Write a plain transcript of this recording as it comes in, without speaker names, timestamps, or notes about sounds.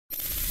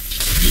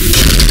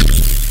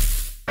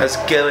How's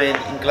it going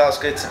in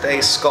Glasgow today,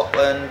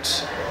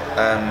 Scotland?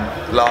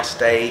 Last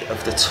day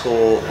of the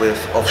tour with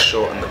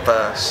Offshore and the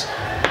Verse.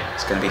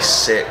 It's going to be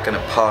sick, going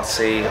to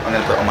party. I'm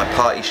going to put on my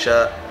party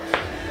shirt,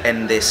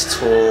 end this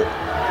tour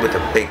with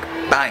a big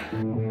bang.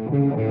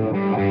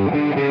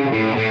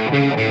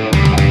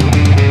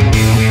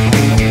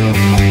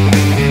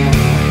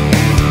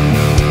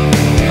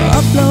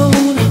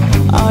 Upload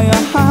all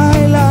your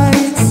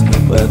highlights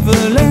with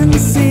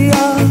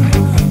Valencia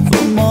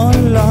for more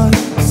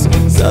likes,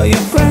 so your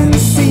friends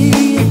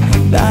see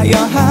that you're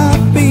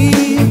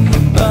happy,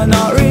 but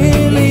not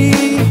really.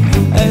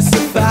 It's a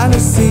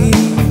fallacy.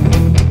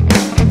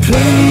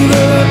 Play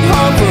the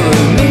part for a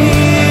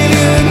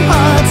million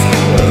hearts,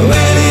 but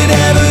will it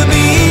ever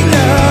be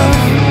enough?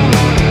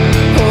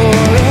 Or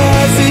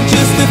is it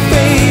just a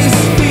phase,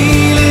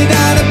 feeling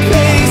out of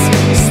place?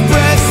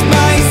 Express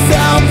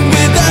myself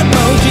with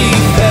emoji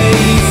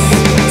face.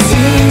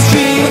 Team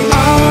stream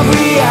of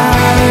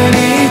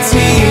reality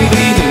TV,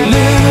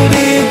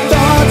 deluded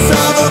thoughts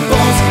of a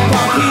false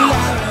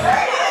popularity.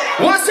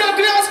 What's up,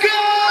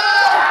 Glasgow?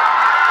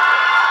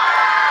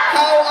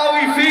 How are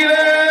we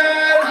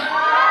feeling?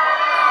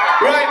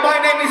 Right, my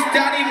name is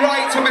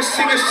Wright. I'm a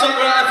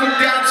singer-songwriter from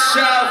down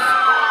south,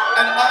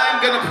 and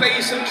I'm gonna play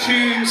you some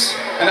tunes,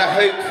 and I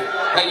hope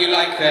that you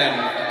like them,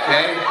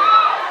 okay?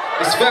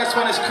 This first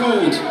one is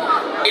called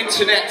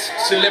Internet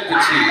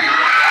Celebrity.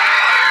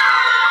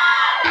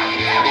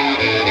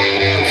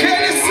 Can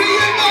you see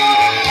it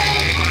all?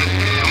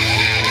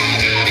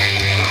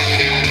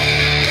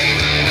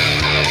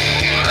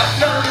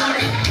 Upload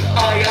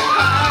all your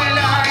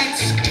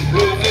highlights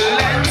with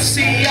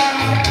Valencia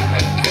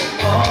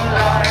for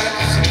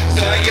likes,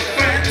 so your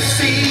friends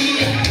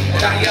see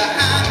that you're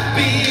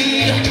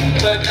happy,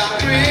 but not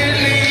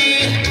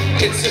really.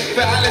 It's a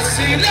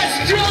fallacy.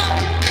 Let's drop.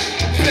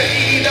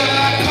 Play the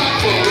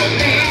part for a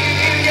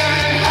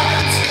million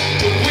hearts,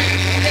 but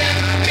will it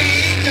ever be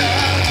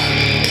enough?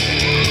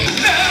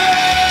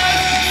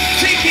 Love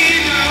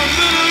taking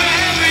over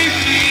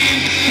everything,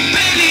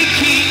 barely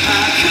keep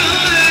my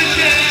cool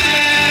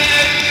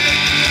again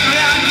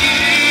around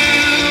you.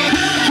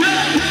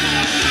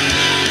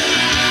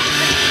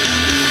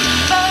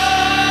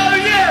 Oh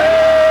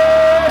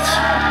yes!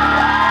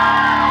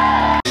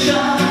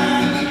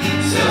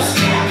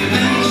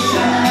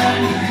 Self-stimulation,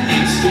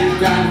 instant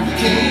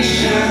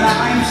gratification.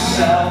 I'm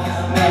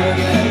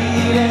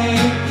self-medicating,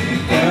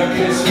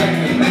 therapist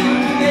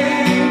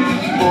recommending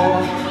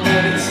more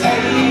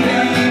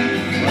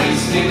meditating,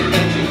 wasted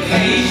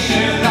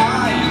education. I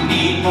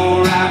need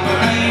more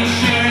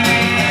admiration,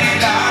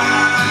 and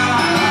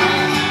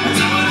I'm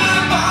doing the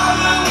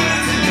bother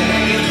with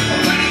today.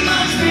 I'm pretty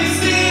much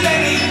missing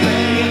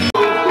anyway.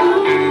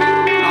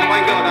 Oh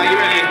my God, are you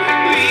ready?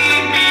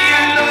 Leave me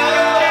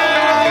alone.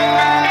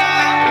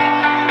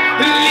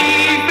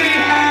 Leave me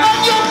on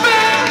your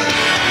bed.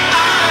 I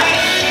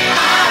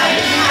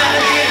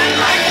didn't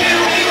like you.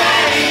 I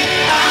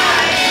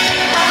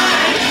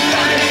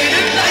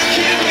didn't like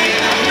you.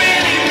 I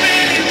really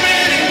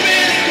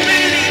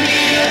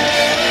need it.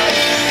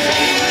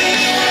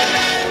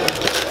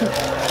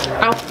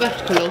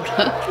 Alphabetical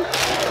order.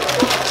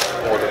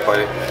 Order by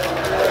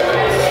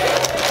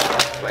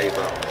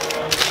flavour.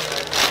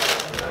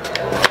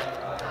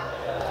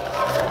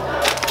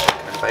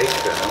 Chicken and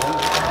bacon.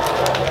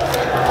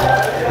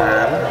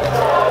 Ham.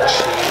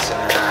 Cheese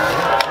and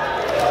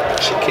ham.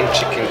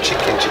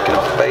 Chicken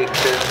and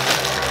bacon.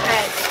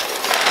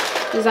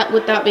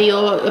 Would that be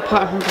your,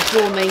 apart from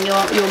performing,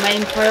 your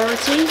main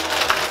priority?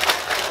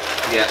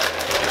 Yeah.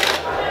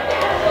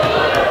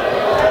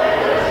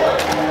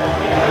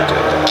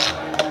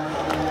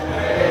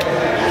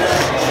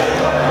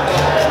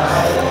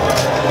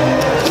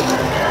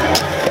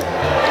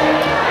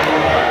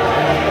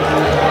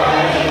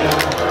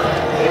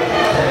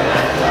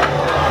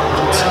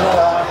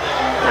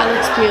 That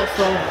looks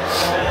beautiful.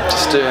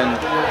 Just doing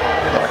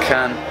what I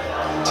can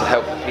to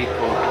help the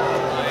people.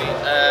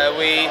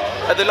 We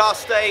are the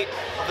last day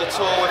of the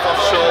tour with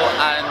Offshore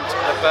and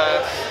the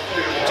Verse.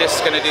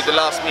 Just going to do the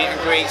last meet and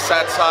greet.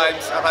 Sad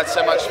times. I've had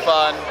so much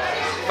fun.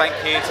 Thank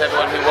you to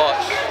everyone who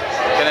watched.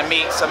 Going to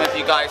meet some of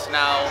you guys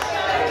now.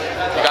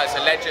 You guys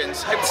are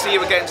legends. Hope to see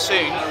you again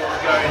soon.